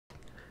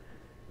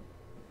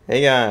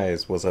Hey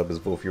guys, what's up? It's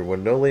Volf, your one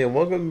and only, and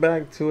welcome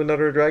back to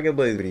another Dragon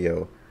Blade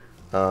video.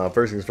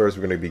 First things first,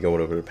 we're going to be going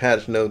over the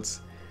patch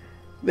notes.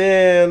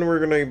 Then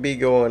we're going to be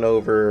going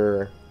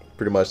over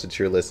pretty much the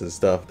tier list and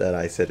stuff that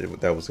I said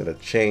that was going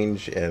to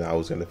change, and I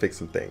was going to fix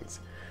some things.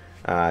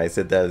 I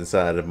said that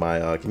inside of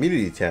my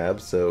community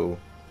tab, so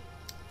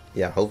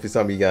yeah, hopefully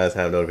some of you guys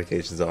have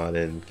notifications on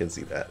and can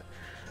see that.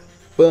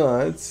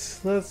 But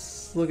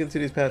let's look into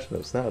these patch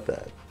notes. Now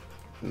that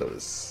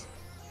notice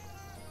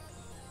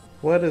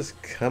what is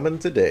coming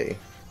today.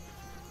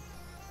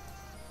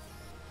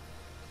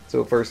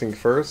 So first thing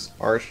first,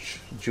 Arch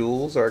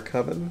Jewels are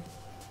coming.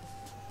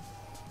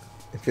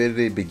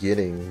 Infinity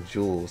Beginning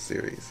Jewel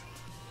series.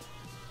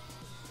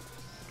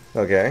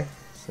 Okay,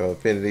 so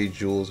Infinity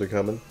Jewels are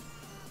coming.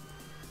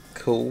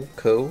 Cool.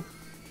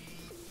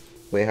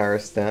 Way higher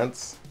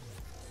stats.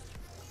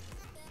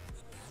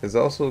 There's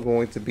also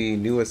going to be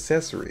new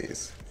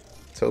accessories.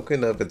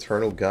 Token of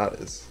Eternal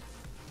Goddess.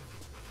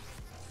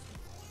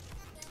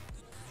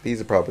 These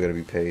are probably going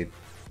to be paid.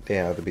 They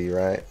have to be,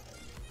 right?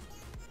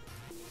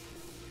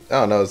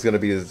 Oh no, it's going to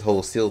be this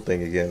whole seal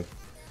thing again.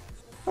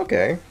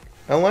 Okay.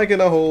 I'm liking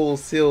the whole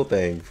seal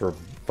thing for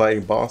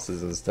fighting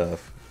bosses and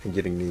stuff and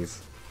getting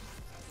these.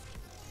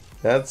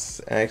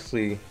 That's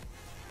actually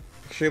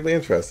extremely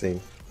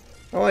interesting.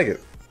 I like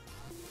it.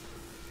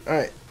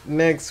 Alright,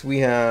 next we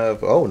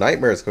have... Oh,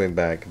 Nightmare's coming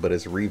back, but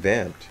it's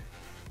revamped.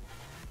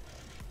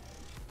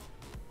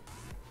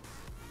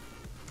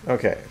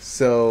 Okay,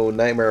 so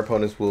Nightmare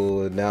opponents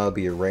will now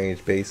be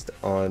arranged based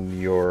on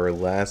your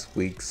last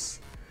week's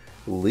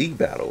League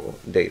Battle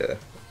data.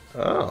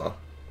 Oh,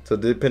 so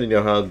depending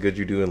on how good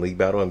you do in League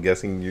Battle, I'm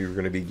guessing you're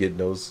going to be getting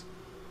those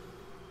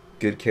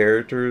good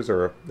characters,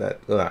 or that,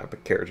 well,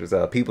 not characters,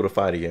 people to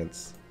fight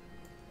against.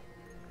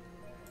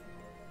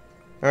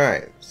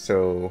 Alright,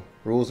 so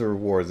rules and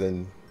rewards.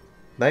 In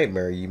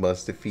Nightmare, you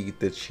must defeat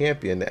the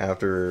champion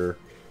after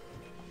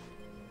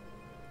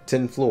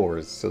 10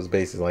 floors, so it's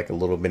basically like a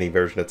little mini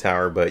version of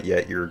Tower, but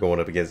yet you're going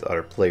up against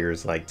other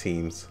players like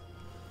teams.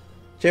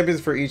 Champions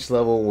for each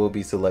level will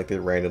be selected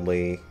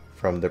randomly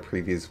from the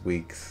previous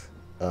week's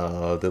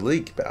the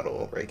League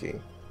Battle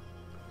ranking.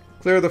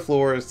 Clear the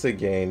floors to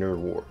gain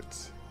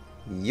rewards.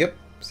 Yep,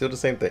 still the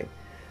same thing.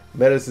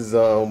 Metis is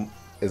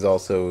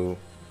also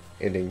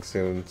ending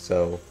soon,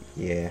 so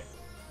yeah.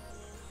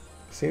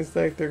 Seems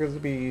like there's going to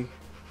be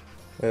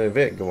an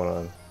event going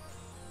on.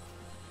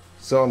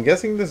 So I'm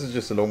guessing this is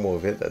just a normal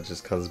event that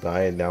just comes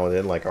by and now and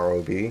then, like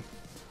ROB.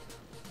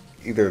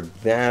 Either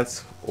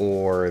that,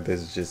 or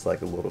this is just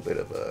like a little bit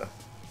of a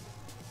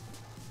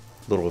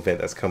little event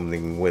that's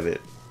coming with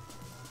it.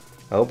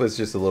 I hope it's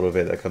just a little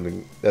event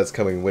that's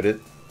coming with it,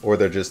 or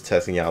they're just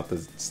testing out the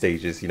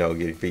stages, you know,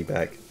 getting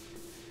feedback.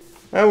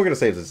 And we're gonna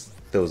save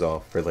those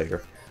off for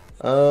later.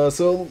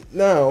 So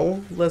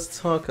now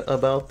let's talk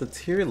about the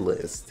tier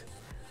list.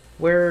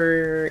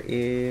 Where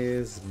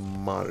is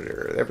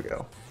monitor? There we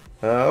go.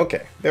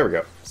 Okay, there we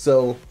go.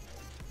 So,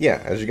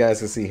 yeah, as you guys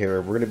can see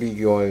here, we're going to be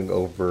going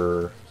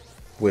over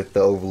with the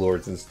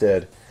Overlords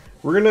instead.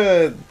 We're going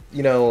to,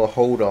 you know,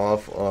 hold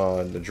off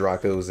on the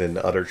Dracos and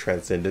other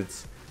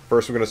Transcendents.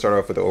 First, we're going to start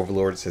off with the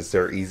Overlords since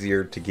they're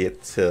easier to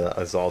get to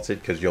Exalted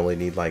because you only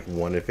need like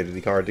one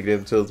Infinity card to get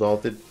them to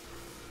Exalted.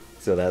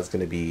 So that's going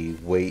to be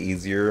way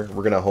easier.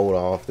 We're going to hold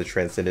off the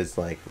Transcendents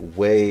like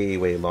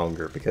way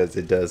longer because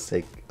it does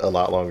take a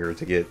lot longer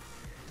to get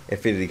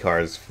Infinity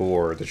cards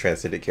for the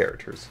Transcendent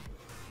characters.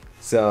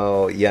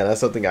 So yeah, that's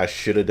something I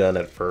should have done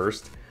at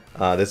first.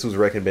 This was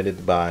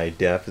recommended by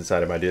Def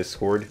inside of my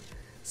Discord.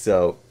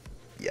 So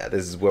yeah,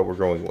 this is what we're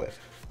going with.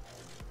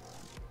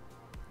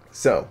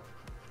 So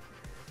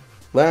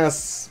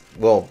this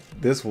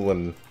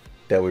one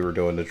that we were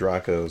doing, the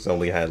Dracos,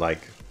 only had like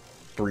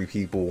 3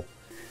 people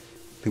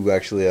who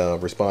actually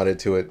responded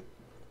to it.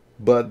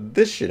 But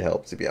this should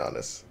help, to be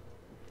honest.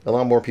 A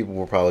lot more people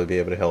will probably be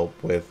able to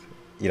help with,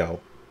 you know,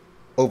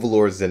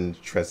 Overlords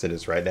and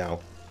Transcendents right now.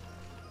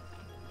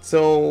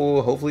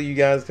 So hopefully you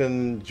guys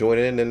can join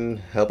in and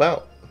help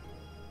out.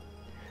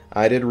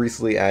 I did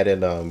recently add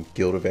in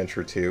Guild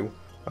Adventure 2.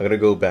 I'm going to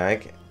go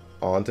back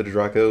onto the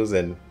Dracos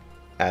and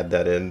add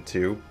that in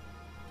too.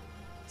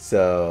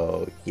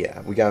 So yeah,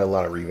 we got a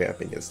lot of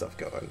revamping and stuff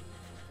going.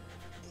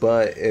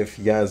 But if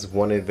you guys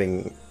want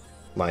anything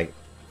like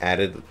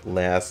added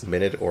last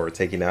minute or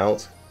taken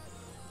out,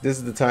 this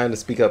is the time to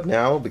speak up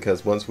now,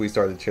 because once we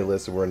start the tier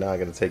list, we're not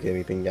going to take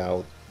anything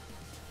out.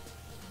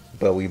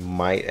 But we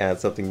might add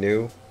something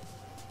new.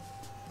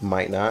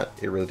 Might not.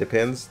 It really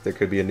depends. There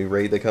could be a new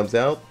raid that comes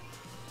out,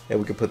 and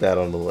we can put that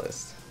on the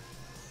list.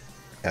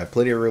 I have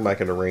plenty of room I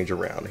can arrange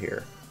around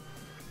here.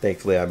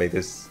 Thankfully, I made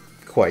this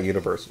quite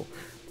universal.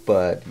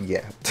 But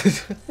yeah.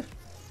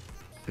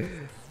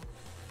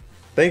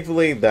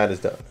 Thankfully, that is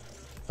done.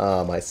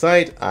 My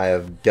site, I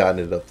have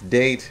gotten it up to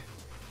date.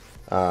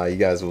 You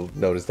guys will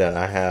notice that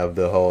I have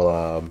the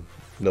whole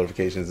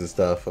notifications and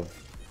stuff of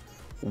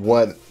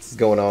what's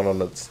going on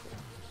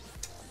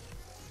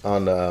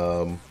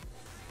the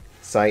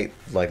site,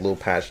 like little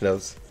patch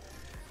notes.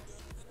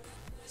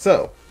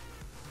 So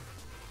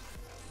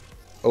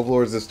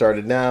Overlords have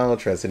started now,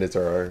 Transcendents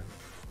are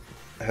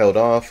held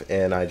off,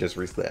 and I just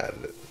recently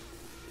added it.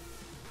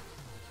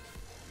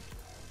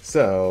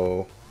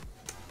 So,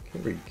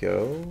 here we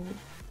go.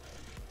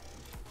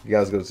 You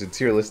guys go to the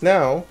tier list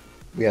now.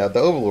 We have the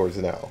Overlords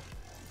now.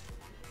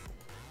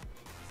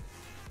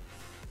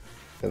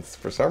 And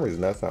for some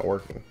reason, that's not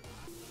working.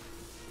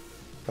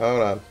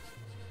 Hold on.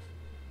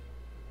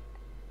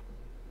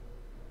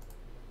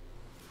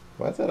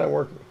 Why is that not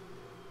working?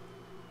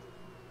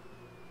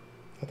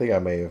 I think I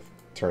may have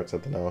turned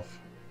something off.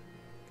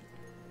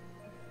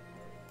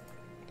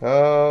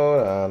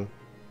 Hold on.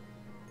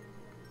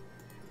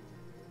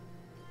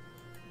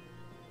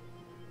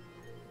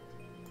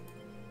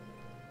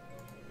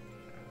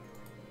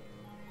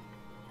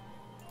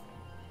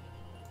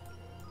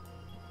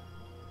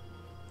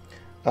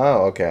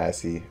 Oh, okay, I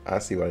see. I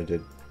see what I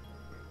did.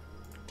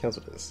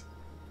 Cancel this.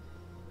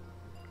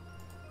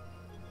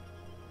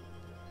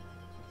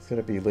 It's going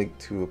to be linked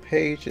to a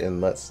page, and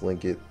let's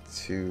link it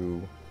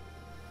to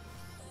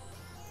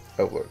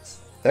Overlords.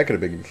 That could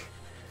have been...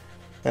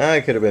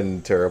 That could have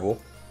been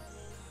terrible.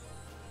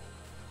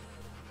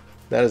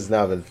 That has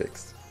now been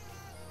fixed.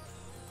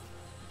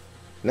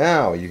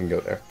 Now you can go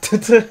there.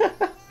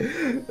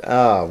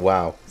 Ah,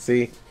 wow.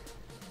 See?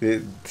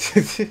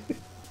 This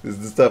is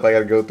the stuff I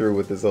gotta go through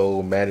with this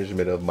whole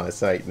management of my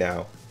site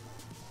now.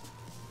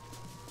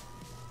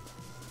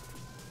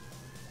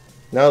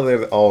 Now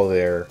they're all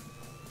there,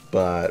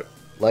 but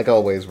like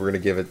always, we're gonna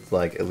give it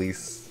like at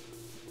least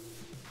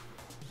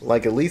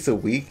a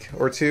week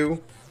or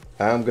two.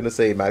 I'm gonna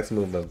say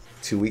maximum of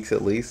 2 weeks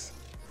at least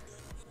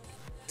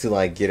to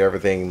like get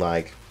everything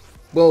like,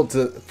 well,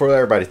 for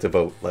everybody to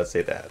vote. Let's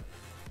say that.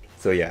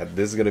 So yeah,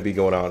 this is gonna be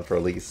going on for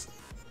at least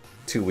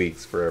 2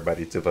 weeks for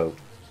everybody to vote.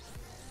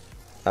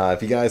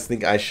 If you guys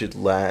think I should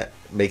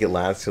make it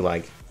last to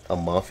like a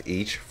month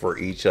each for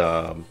each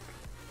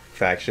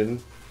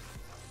faction,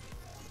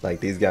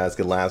 like these guys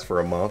could last for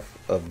a month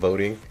of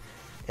voting,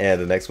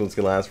 and the next one's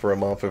gonna last for a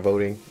month of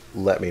voting,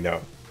 let me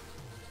know.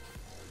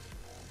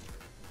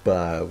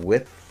 But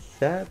with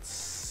that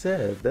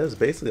said, that's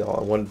basically all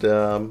I wanted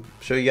to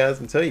show you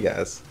guys and tell you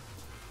guys.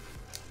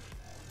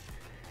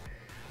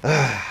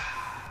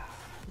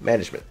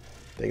 Management,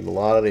 taking a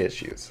lot of the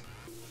issues.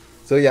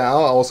 So yeah, I'll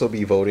also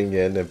be voting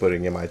in and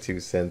putting in my 2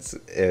 cents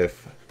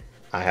if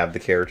I have the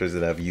characters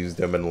and I've used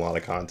them in a lot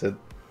of content.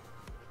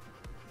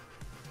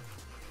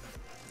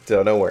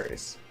 So no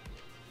worries.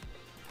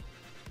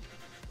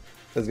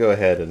 Let's go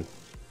ahead and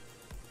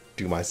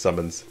do my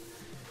summons.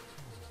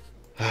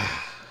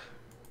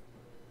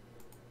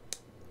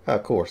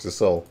 Of course, the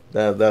soul.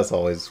 That's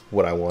always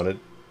what I wanted.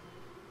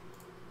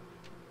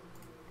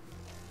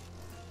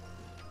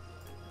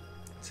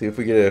 See if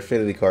we get an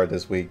affinity card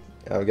this week.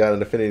 I haven't got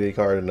an affinity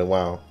card in a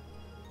while.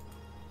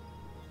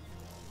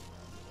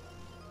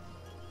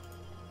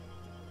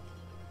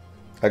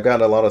 I've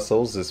got a lot of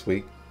souls this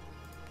week.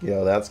 You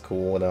know, that's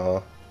cool and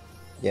all.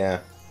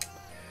 Yeah.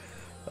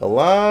 A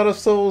lot of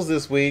souls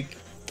this week.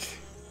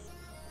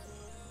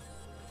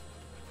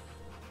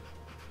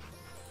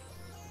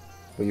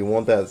 But you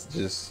want that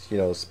just, you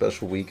know,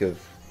 special week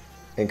of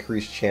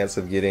increased chance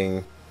of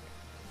getting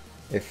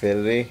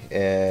affinity.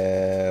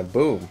 And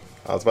boom.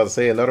 I was about to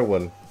say another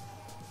one.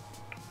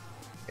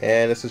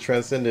 And this is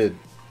Transcended.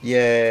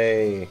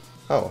 Yay!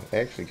 Oh,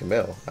 actually,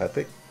 Camille. I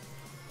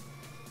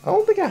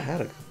don't think I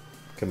had a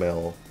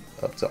Camille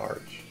up to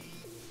Arch.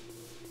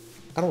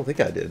 I don't think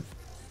I did.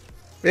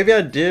 Maybe I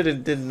did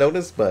and didn't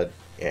notice, but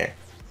yeah.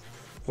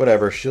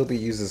 Whatever. She'll be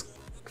used as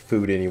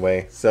food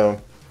anyway.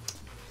 So,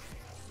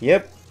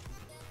 yep.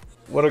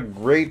 What a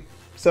great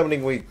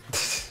summoning week.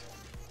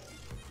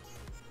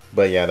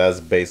 But yeah, that's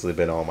basically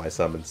been all my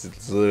summons.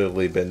 It's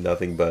literally been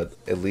nothing but,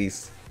 at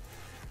least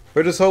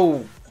for this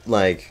whole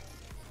like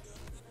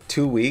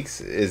 2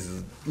 weeks,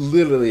 is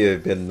literally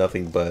been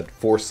nothing but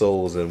 4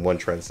 souls and 1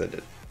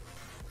 transcended.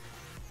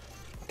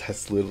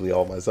 That's literally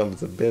all my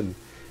summons have been.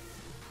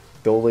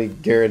 The only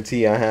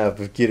guarantee I have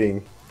of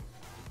getting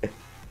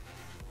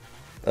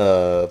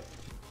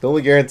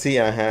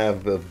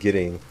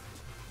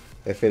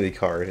affinity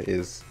card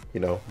is, you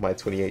know, my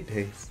 28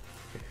 days.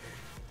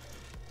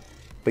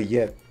 But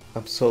yet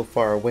I'm so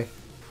far away.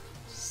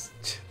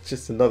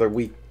 Just another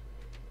week.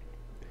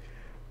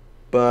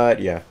 But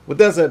yeah, with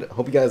that said,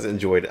 hope you guys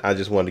enjoyed. I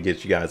just wanted to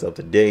get you guys up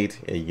to date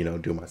and, you know,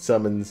 do my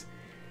summons.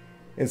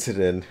 And so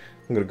then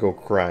I'm gonna go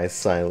cry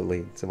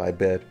silently to my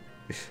bed.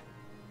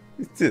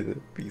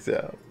 Peace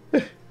out.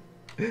 This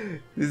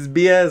is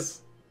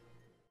BS.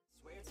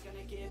 Swear it's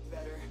gonna get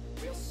better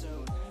real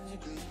soon.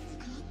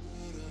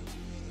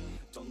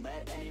 Don't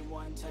let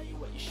anyone tell you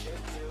what you should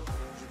do.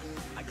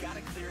 I got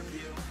a clear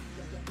view.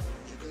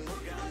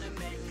 We're gonna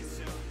make it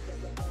soon.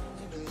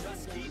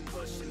 Just keep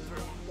pushing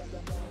through.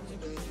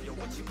 You're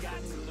what you got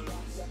to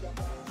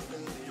lose.